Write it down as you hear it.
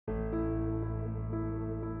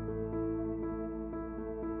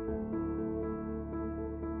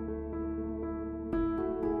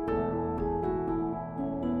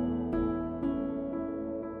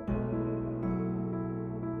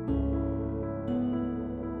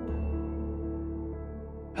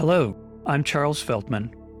Hello, I'm Charles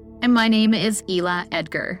Feldman. And my name is Ela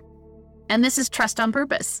Edgar. And this is Trust on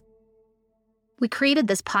Purpose. We created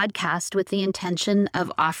this podcast with the intention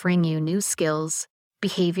of offering you new skills,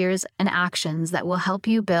 behaviors, and actions that will help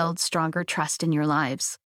you build stronger trust in your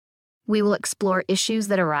lives. We will explore issues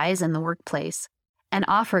that arise in the workplace and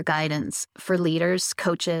offer guidance for leaders,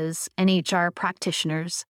 coaches, and HR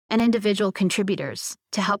practitioners and individual contributors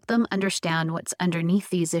to help them understand what's underneath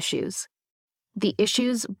these issues. The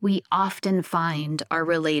issues we often find are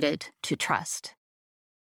related to trust.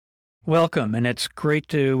 Welcome, and it's great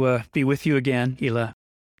to be with you again, Ela.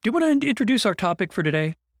 Do you want to introduce our topic for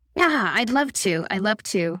today? Yeah, I'd love to.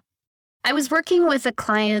 I was working with a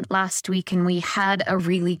client last week, and we had a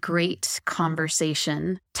really great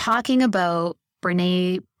conversation talking about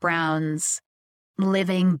Brené Brown's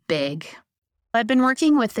Living Big. I've been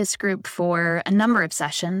working with this group for a number of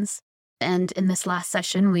sessions. And in this last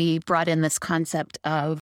session, we brought in this concept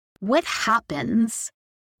of what happens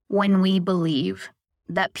when we believe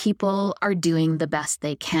that people are doing the best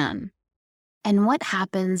they can, and what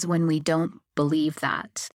happens when we don't believe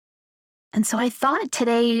that. And so I thought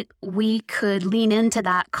today we could lean into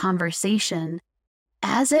that conversation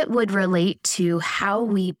as it would relate to how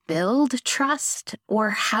we build trust,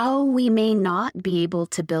 or how we may not be able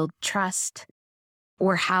to build trust,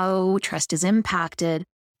 or how trust is impacted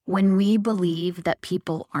when we believe that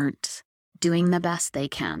people aren't doing the best they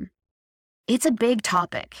can. It's a big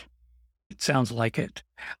topic. It sounds like it.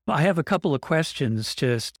 I have a couple of questions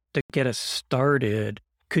just to get us started.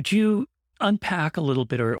 Could you unpack a little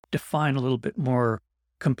bit or define a little bit more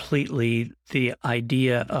completely the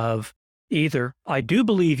idea of either I do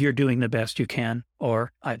believe you're doing the best you can,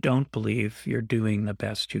 or I don't believe you're doing the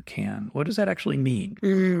best you can? What does that actually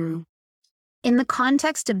mean? In the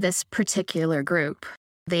context of this particular group,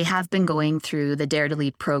 they have been going through the Dare to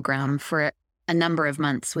Lead program for a number of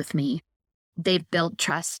months with me. They've built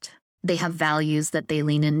trust. They have values that they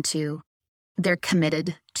lean into. They're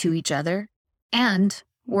committed to each other. And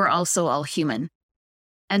we're also all human.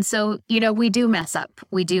 And so, we do mess up.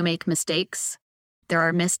 We do make mistakes. There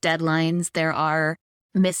are missed deadlines. There are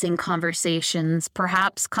missing conversations,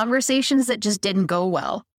 perhaps conversations that just didn't go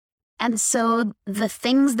well. And so the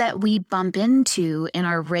things that we bump into in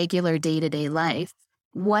our regular day-to-day life,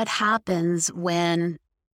 what happens when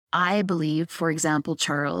I believe, for example,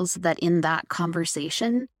 Charles, that in that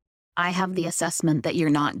conversation, I have the assessment that you're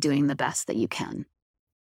not doing the best that you can?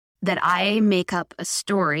 That I make up a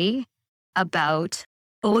story about,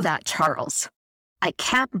 that Charles, I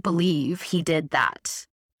can't believe he did that.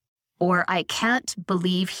 Or I can't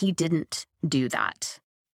believe he didn't do that.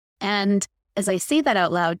 And as I say that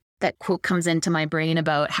out loud, that quote comes into my brain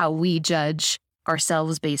about how we judge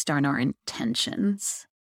ourselves based on our intentions.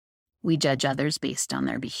 We judge others based on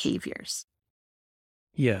their behaviors.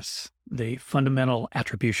 Yes, the fundamental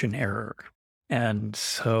attribution error. And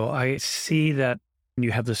so I see that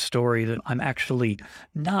you have the story that I'm actually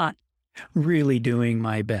not really doing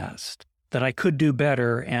my best, that I could do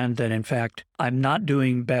better, and that in fact, I'm not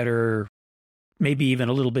doing better, maybe even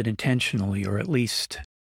a little bit intentionally, or at least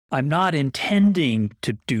I'm not intending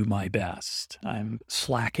to do my best. I'm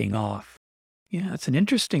slacking off. Yeah, it's an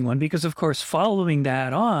interesting one because, of course, following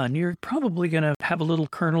that on, you're probably going to have a little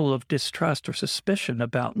kernel of distrust or suspicion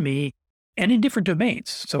about me, and in different domains.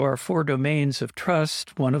 So our 4 domains of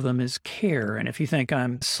trust, one of them is care. And if you think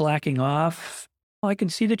I'm slacking off, I can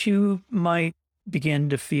see that you might begin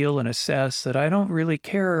to feel and assess that I don't really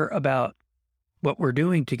care about what we're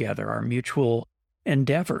doing together, our mutual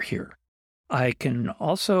endeavor here. I can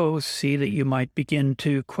also see that you might begin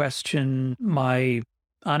to question my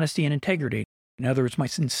honesty and integrity. In other words, my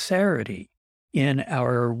sincerity in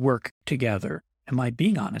our work together. Am I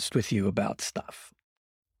being honest with you about stuff?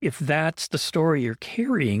 If that's the story you're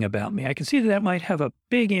carrying about me, I can see that might have a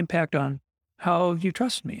big impact on how you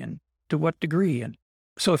trust me and to what degree. And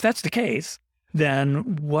so if that's the case,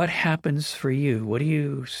 then what happens for you? What do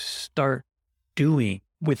you start doing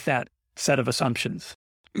with that set of assumptions?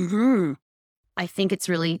 I think it's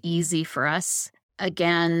really easy for us,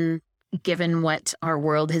 again, given what our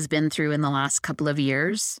world has been through in the last couple of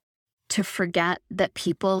years, to forget that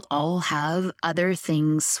people all have other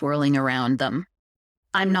things swirling around them.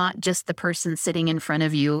 I'm not just the person sitting in front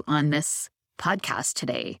of you on this podcast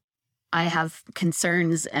today. I have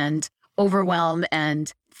concerns and overwhelm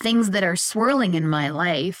and things that are swirling in my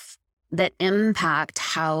life that impact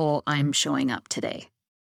how I'm showing up today.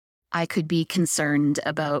 I could be concerned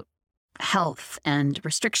about health and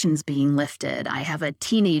restrictions being lifted. I have a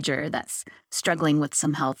teenager that's struggling with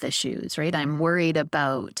some health issues, right? I'm worried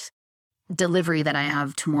about delivery that I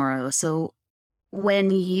have tomorrow. So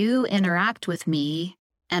when you interact with me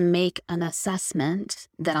and make an assessment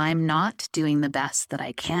that I'm not doing the best that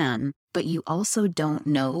I can, but you also don't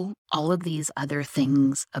know all of these other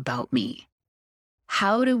things about me.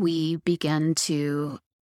 How do we begin to,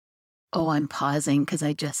 I'm pausing because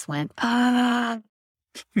I just went, Yeah,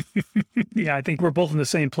 I think we're both in the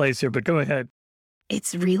same place here, but go ahead.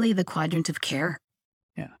 It's really the quadrant of care.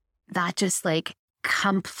 Yeah. That just like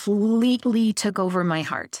completely took over my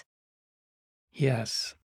heart.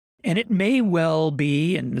 Yes. And it may well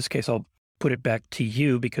be, in this case, I'll put it back to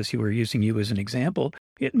you because you were using you as an example.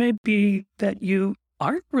 It may be that you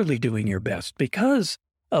aren't really doing your best because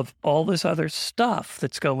of all this other stuff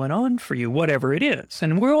that's going on for you, whatever it is.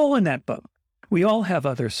 And we're all in that boat. We all have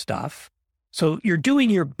other stuff. So you're doing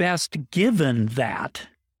your best given that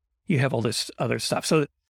you have all this other stuff. So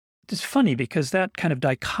it's funny because that kind of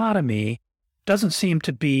dichotomy doesn't seem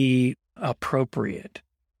to be appropriate.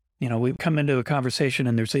 You know, we come into a conversation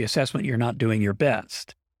and there's the assessment you're not doing your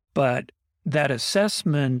best. But that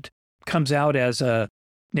assessment comes out as a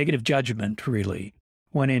negative judgment, really,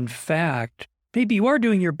 when in fact, maybe you are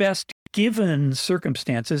doing your best given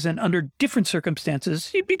circumstances, and under different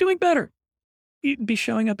circumstances, you'd be doing better. You'd be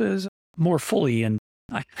showing up as more fully. And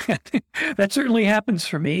that certainly happens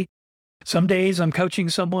for me. Some days I'm coaching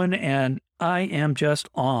someone and I am just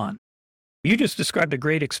on. You just described a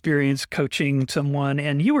great experience coaching someone,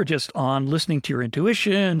 and you were just on listening to your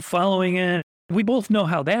intuition, following it. We both know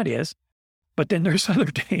how that is. But then there's other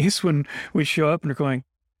days when we show up and we're going,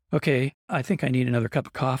 okay, I think I need another cup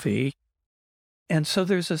of coffee. And so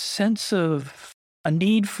there's a sense of a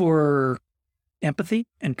need for empathy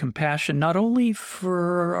and compassion, not only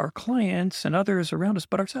for our clients and others around us,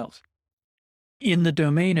 but ourselves in the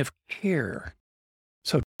domain of care.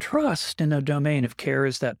 So trust in the domain of care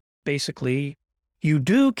is that basically you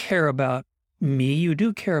do care about me, you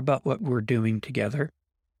do care about what we're doing together.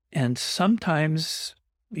 And sometimes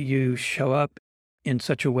you show up in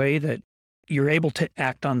such a way that you're able to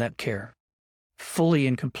act on that care fully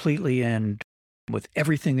and completely and with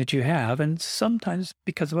everything that you have. And sometimes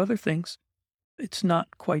because of other things, it's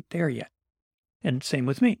not quite there yet. And same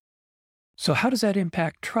with me. So how does that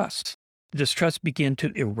impact trust? Does trust begin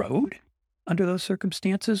to erode under those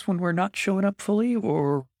circumstances when we're not showing up fully?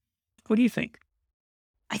 Or what do you think?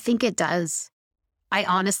 I think it does. I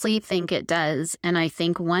honestly think it does. And I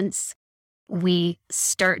think once we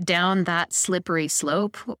start down that slippery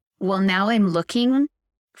slope, well, now I'm looking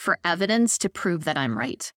for evidence to prove that I'm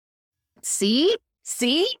right. See,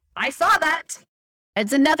 I saw that.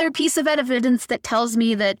 It's another piece of evidence that tells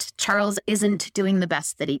me that Charles isn't doing the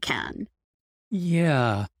best that he can.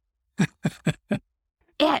 Yeah.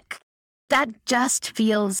 Ick. That just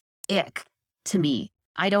feels ick to me.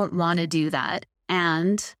 I don't want to do that.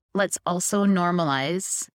 And let's also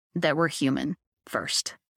normalize that we're human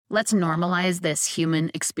first. Let's normalize this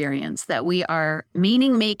human experience that we are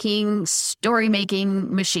meaning-making,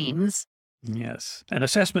 story-making machines. Yes. And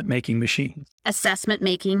assessment-making machines.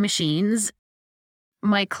 Assessment-making machines.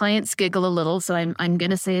 My clients giggle a little, so I'm going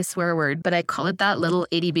to say a swear word, but I call it that little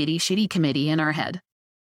itty-bitty shitty committee in our head.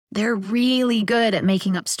 They're really good at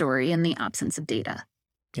making up story in the absence of data.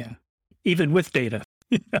 Yeah. Even with data.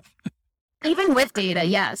 Even with data,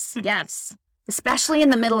 yes. Especially in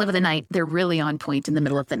the middle of the night. They're really on point in the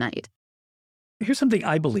middle of the night. Here's something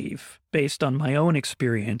I believe based on my own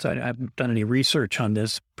experience. I haven't done any research on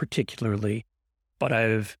this particularly, but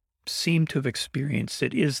I've seemed to have experienced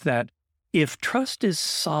it, is that if trust is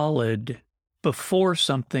solid before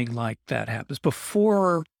something like that happens,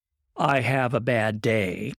 before I have a bad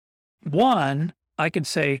day, one, I can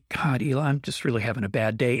say, God, Eli, I'm just really having a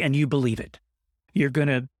bad day, and you believe it. You're going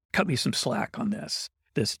to cut me some slack on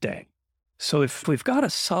this day. So if we've got a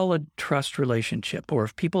solid trust relationship, or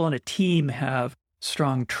if people on a team have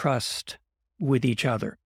strong trust with each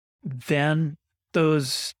other, then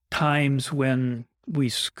those times when we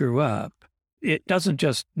screw up, it doesn't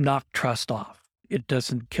just knock trust off. It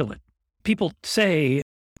doesn't kill it. People say it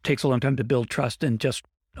takes a long time to build trust and just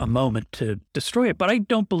a moment to destroy it, but I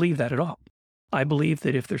don't believe that at all. I believe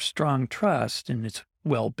that if there's strong trust and it's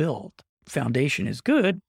well built, foundation is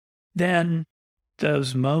good, then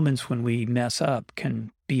those moments when we mess up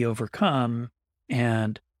can be overcome.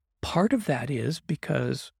 And part of that is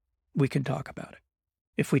because we can talk about it.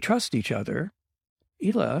 If we trust each other,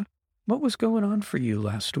 Ela, what was going on for you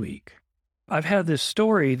last week? I've had this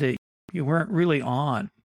story that you weren't really on.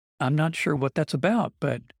 I'm not sure what that's about,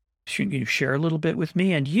 but should you share a little bit with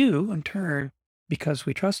me? And you, in turn, because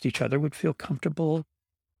we trust each other, would feel comfortable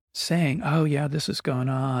saying, oh, yeah, this is going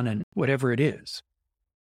on, and whatever it is.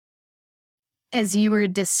 As you were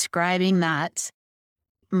describing that,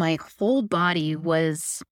 my whole body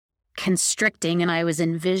was constricting, and I was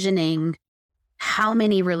envisioning how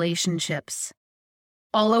many relationships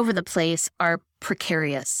all over the place are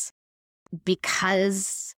precarious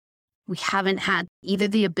because we haven't had either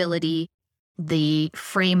the ability, the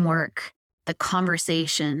framework, the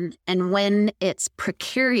conversation. And when it's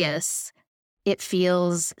precarious, it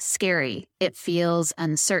feels scary. It feels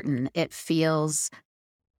uncertain. It feels,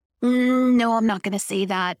 no, I'm not going to say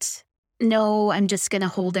that. No, I'm just going to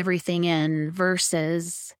hold everything in,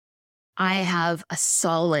 versus I have a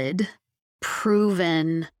solid,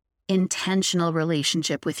 proven, intentional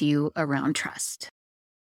relationship with you around trust.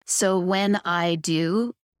 So when I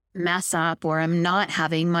do mess up or I'm not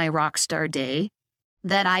having my rock star day,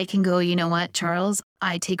 that I can go, you know what, Charles,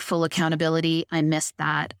 I take full accountability. I missed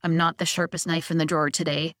that. I'm not the sharpest knife in the drawer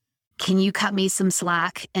today. Can you cut me some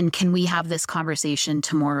slack and can we have this conversation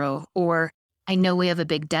tomorrow? Or I know we have a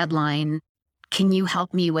big deadline. Can you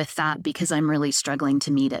help me with that because I'm really struggling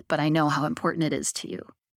to meet it, but I know how important it is to you.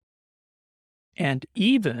 And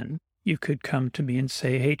even you could come to me and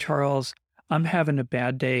say, hey, Charles, I'm having a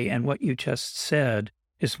bad day. And what you just said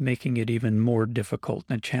is making it even more difficult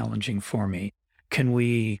and challenging for me. Can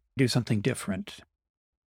we do something different?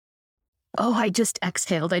 Oh, I just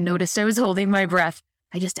exhaled. I noticed I was holding my breath.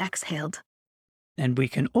 I just exhaled. And we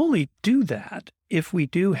can only do that if we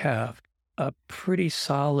do have a pretty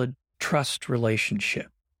solid trust relationship,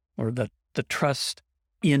 or the trust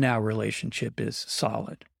in our relationship is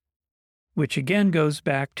solid, which again goes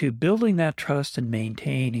back to building that trust and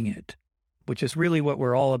maintaining it, which is really what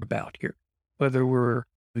we're all about here. Whether we're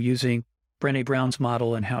using Brené Brown's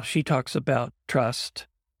model and how she talks about trust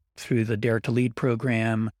through the Dare to Lead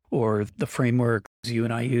program, or the framework you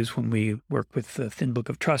and I use when we work with the Thin Book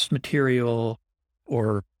of Trust material,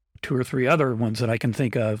 or 2 or 3 other ones that I can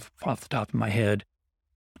think of off the top of my head,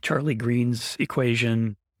 Charlie Green's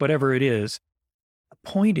equation, whatever it is. The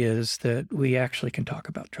point is that we actually can talk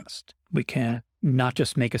about trust. We can not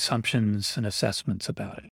just make assumptions and assessments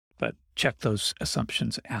about it, but check those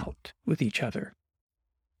assumptions out with each other.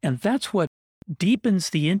 And that's what deepens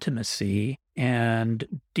the intimacy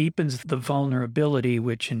and deepens the vulnerability,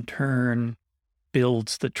 which in turn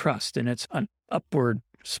builds the trust. And it's an upward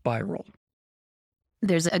spiral.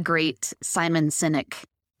 There's a great Simon Sinek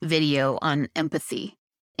video on empathy.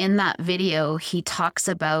 In that video, he talks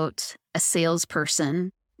about a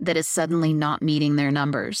salesperson that is suddenly not meeting their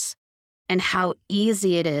numbers and how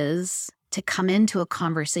easy it is to come into a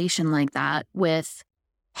conversation like that with,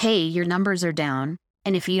 hey, your numbers are down.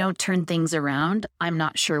 And if you don't turn things around, I'm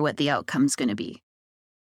not sure what the outcome's going to be.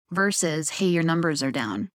 Versus, hey, your numbers are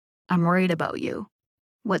down. I'm worried about you.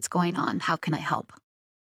 What's going on? How can I help?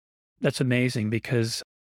 That's amazing, because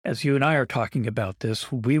as you and I are talking about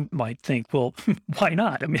this, we might think, well, why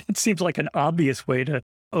not? I mean, it seems like an obvious way to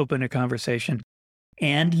open a conversation.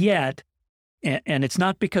 And yet, and it's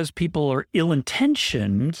not because people are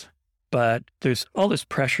ill-intentioned, but there's all this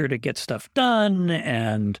pressure to get stuff done,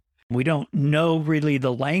 and we don't know really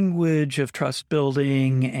the language of trust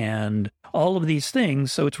building and all of these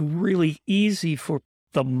things. So it's really easy for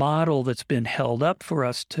the model that's been held up for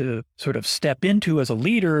us to sort of step into as a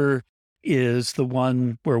leader is the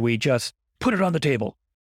one where we just put it on the table.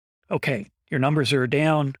 Okay, your numbers are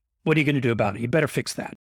down. What are you going to do about it? You better fix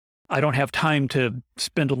that. I don't have time to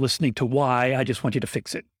spend listening to why. I just want you to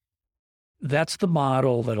fix it. That's the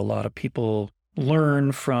model that a lot of people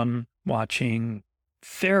learn from watching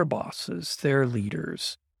their bosses, their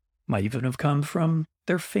leaders, might even have come from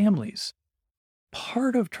their families.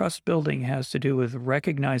 Part of trust building has to do with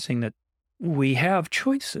recognizing that we have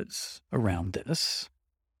choices around this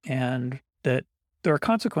and that there are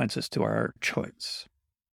consequences to our choice.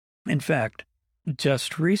 In fact,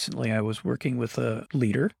 just recently I was working with a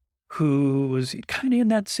leader who was kind of in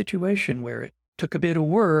that situation where it took a bit of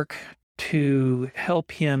work to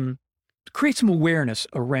help him create some awareness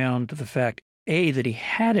around the fact, A, that he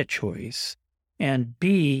had a choice, and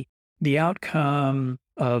B, the outcome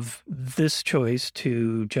of this choice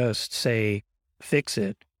to just say, fix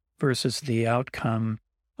it, versus the outcome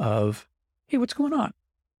of, hey, what's going on?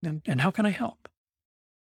 And how can I help?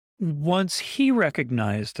 Once he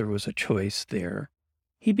recognized there was a choice there,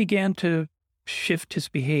 he began to shift his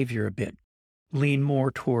behavior a bit, lean more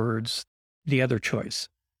towards the other choice.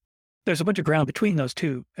 There's a bunch of ground between those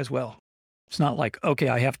two as well. It's not like, okay,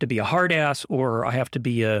 I have to be a hard ass or I have to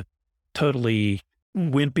be a totally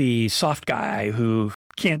wimpy soft guy who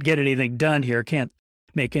can't get anything done here, can't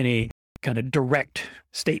make any kind of direct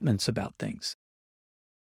statements about things.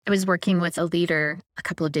 I was working with a leader a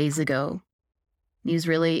couple of days ago. He was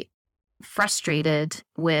really frustrated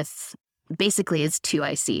with basically his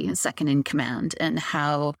 2IC, his second in command, and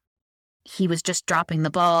how he was just dropping the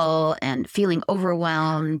ball and feeling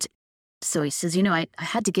overwhelmed. So he says, I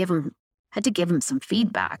had to give him some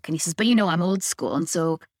feedback. And he says, but I'm old school. And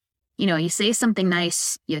so, you say something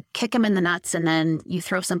nice, you kick him in the nuts, and then you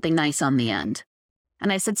throw something nice on the end.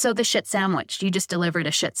 And I said, so the shit sandwich, you just delivered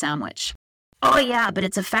a shit sandwich. Oh yeah, but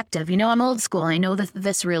it's effective. I'm old school. I know that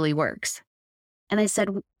this really works. And I said,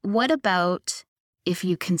 what about if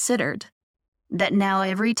you considered that now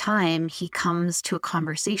every time he comes to a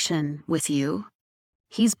conversation with you,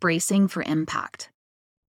 he's bracing for impact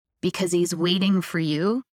because he's waiting for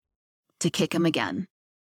you to kick him again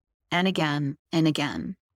and again and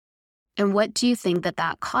again. And what do you think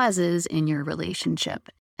that causes in your relationship?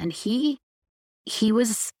 And he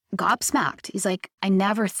was gobsmacked. He's like, I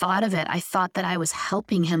never thought of it. I thought that I was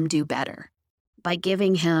helping him do better by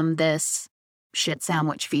giving him this shit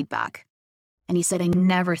sandwich feedback. And he said, I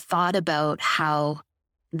never thought about how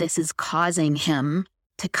this is causing him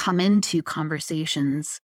to come into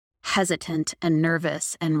conversations hesitant and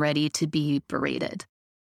nervous and ready to be berated.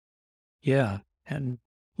 Yeah. And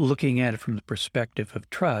looking at it from the perspective of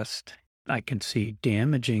trust, I can see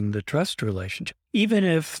damaging the trust relationship. Even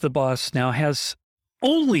if the boss now has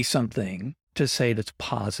only something to say that's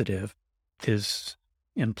positive, his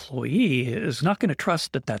employee is not going to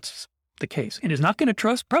trust that that's the case and is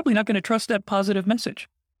probably not going to trust that positive message,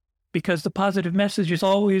 because the positive message is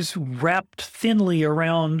always wrapped thinly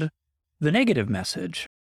around the negative message.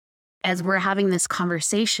 As we're having this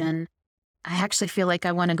conversation, I actually feel like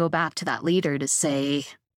I want to go back to that leader to say,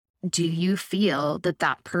 do you feel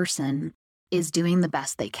that person is doing the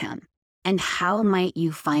best they can? And how might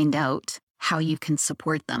you find out how you can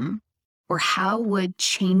support them? Or how would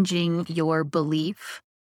changing your belief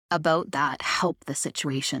about that help the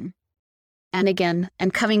situation? And again,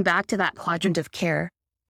 and coming back to that quadrant of care,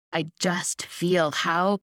 I just feel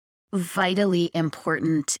how vitally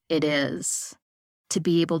important it is to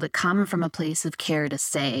be able to come from a place of care to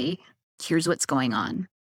say, here's what's going on.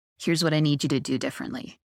 Here's what I need you to do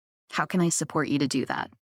differently. How can I support you to do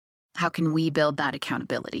that? How can we build that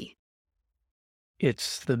accountability?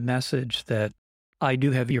 It's the message that I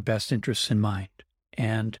do have your best interests in mind.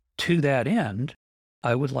 And to that end,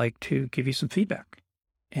 I would like to give you some feedback.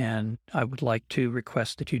 And I would like to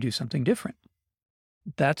request that you do something different.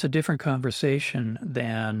 That's a different conversation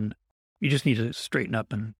than you just need to straighten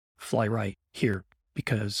up and fly right here,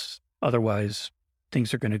 because otherwise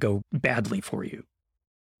things are going to go badly for you.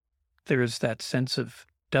 There is that sense of,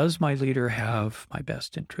 does my leader have my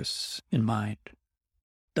best interests in mind?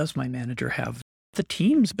 Does my manager have the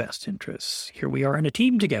team's best interests? Here we are in a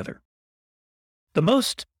team together. The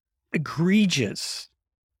most egregious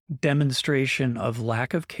demonstration of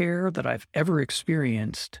lack of care that I've ever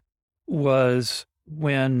experienced was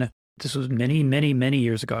when, this was many, many, many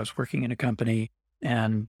years ago, I was working in a company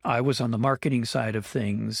and I was on the marketing side of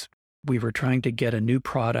things. We were trying to get a new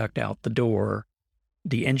product out the door.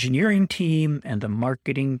 The engineering team and the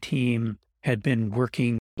marketing team had been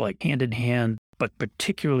working like hand in hand, but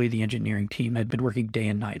particularly the engineering team had been working day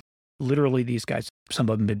and night. Literally, these guys, some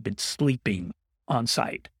of them had been sleeping on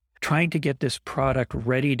site, trying to get this product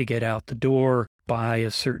ready to get out the door by a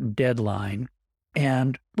certain deadline.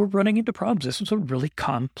 And we're running into problems. This was a really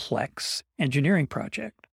complex engineering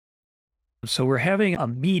project. So we're having a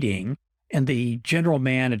meeting, and the general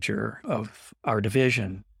manager of our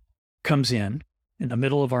division comes in the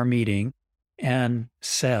middle of our meeting and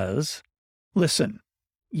says, listen,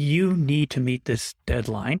 you need to meet this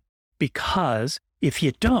deadline because if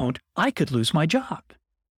you don't, I could lose my job.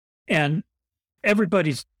 And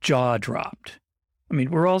everybody's jaw dropped. I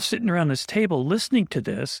mean, we're all sitting around this table listening to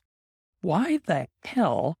this. Why the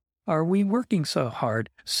hell are we working so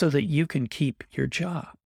hard so that you can keep your job?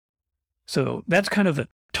 So that's kind of a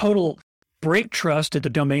total break trust in the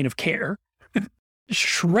domain of care,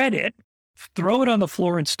 shred it, throw it on the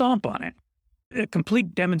floor and stomp on it. A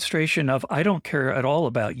complete demonstration of, I don't care at all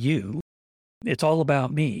about you. It's all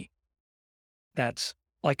about me. That's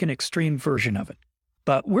like an extreme version of it.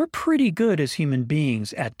 But we're pretty good as human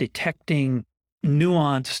beings at detecting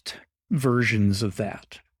nuanced versions of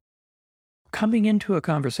that. Coming into a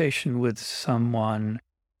conversation with someone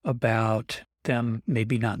about them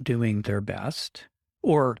maybe not doing their best,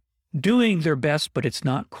 or doing their best, but it's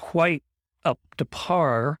not quite up to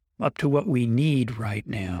par, up to what we need right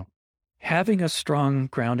now. Having a strong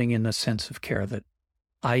grounding in the sense of care that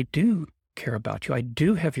I do care about you. I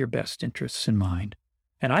do have your best interests in mind.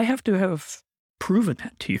 And I have to have proven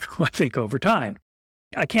that to you, I think, over time.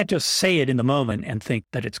 I can't just say it in the moment and think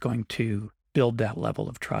that it's going to build that level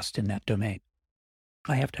of trust in that domain.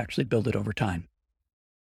 I have to actually build it over time.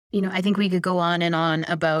 I think we could go on and on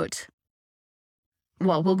about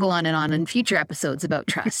well, we'll go on and on in future episodes about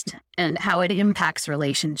trust and how it impacts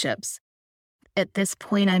relationships. At this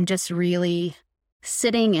point, I'm just really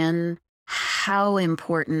sitting in how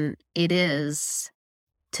important it is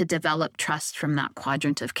to develop trust from that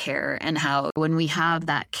quadrant of care, and how when we have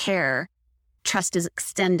that care, trust is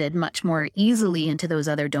extended much more easily into those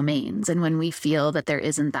other domains. And when we feel that there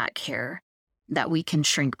isn't that care, that we can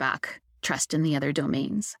shrink back trust in the other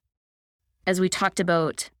domains. As we talked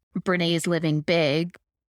about Brené's living big,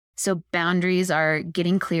 so boundaries are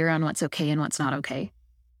getting clear on what's okay and what's not okay.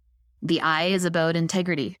 The I is about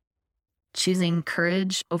integrity, choosing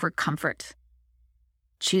courage over comfort,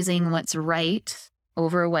 choosing what's right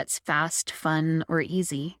over what's fast, fun, or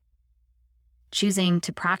easy, choosing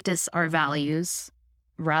to practice our values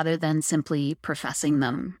rather than simply professing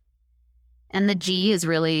them. And the G is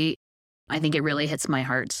really, I think it really hits my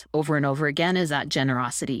heart over and over again, is that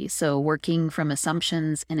generosity. So working from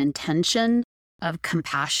assumptions and intention of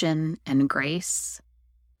compassion and grace,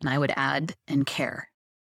 and I would add, and care.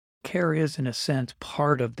 Care is, in a sense,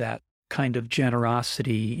 part of that kind of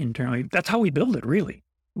generosity internally. That's how we build it, really.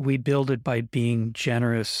 We build it by being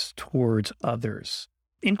generous towards others,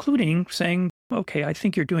 including saying, okay, I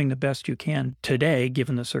think you're doing the best you can today,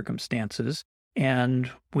 given the circumstances, and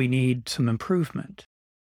we need some improvement.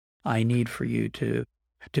 I need for you to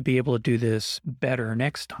be able to do this better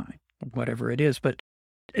next time, whatever it is. But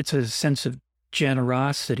it's a sense of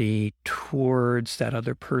generosity towards that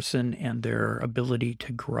other person and their ability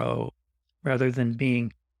to grow, rather than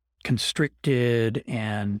being constricted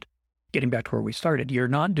and getting back to where we started. You're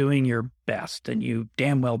not doing your best, and you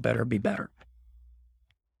damn well better be better.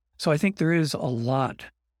 So I think there's a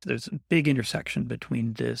big intersection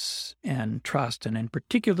between this and trust, and in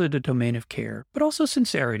particular the domain of care, but also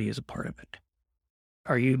sincerity is a part of it.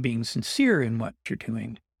 Are you being sincere in what you're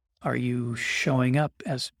doing? Are you showing up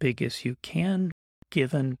as big as you can,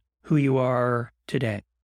 given who you are today?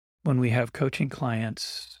 When we have coaching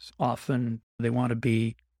clients, often they want to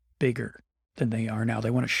be bigger than they are now.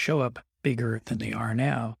 They want to show up bigger than they are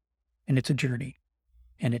now. And it's a journey.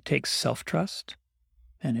 And it takes self-trust,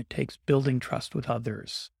 and it takes building trust with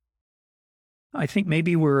others. I think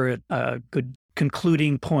maybe we're at a good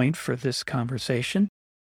concluding point for this conversation.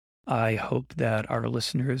 I hope that our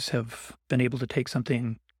listeners have been able to take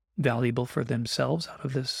something valuable for themselves out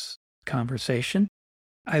of this conversation.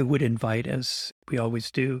 I would invite, as we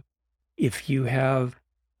always do, if you have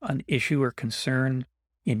an issue or concern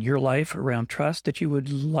in your life around trust that you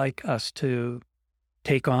would like us to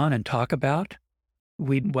take on and talk about,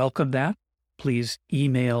 we'd welcome that. Please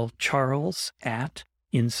email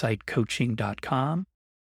charles@insightcoaching.com,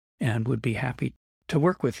 and would be happy to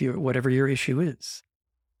work with you, whatever your issue is.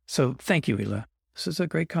 So thank you, Ela. This is a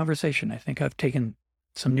great conversation. I think I've taken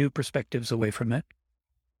some new perspectives away from it.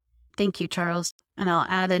 Thank you, Charles. And I'll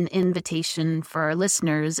add an invitation for our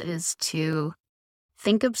listeners is to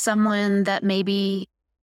think of someone that maybe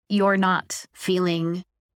you're not feeling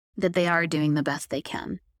that they are doing the best they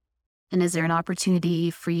can. And is there an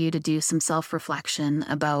opportunity for you to do some self-reflection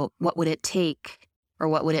about what would it take or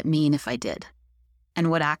what would it mean if I did? And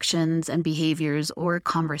what actions and behaviors or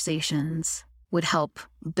conversations would help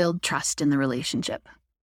build trust in the relationship?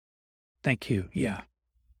 Thank you. Yeah.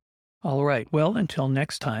 All right. Well, until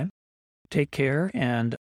next time, take care.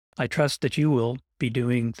 And I trust that you will be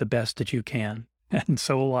doing the best that you can. And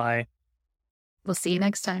so will I. We'll see you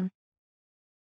next time.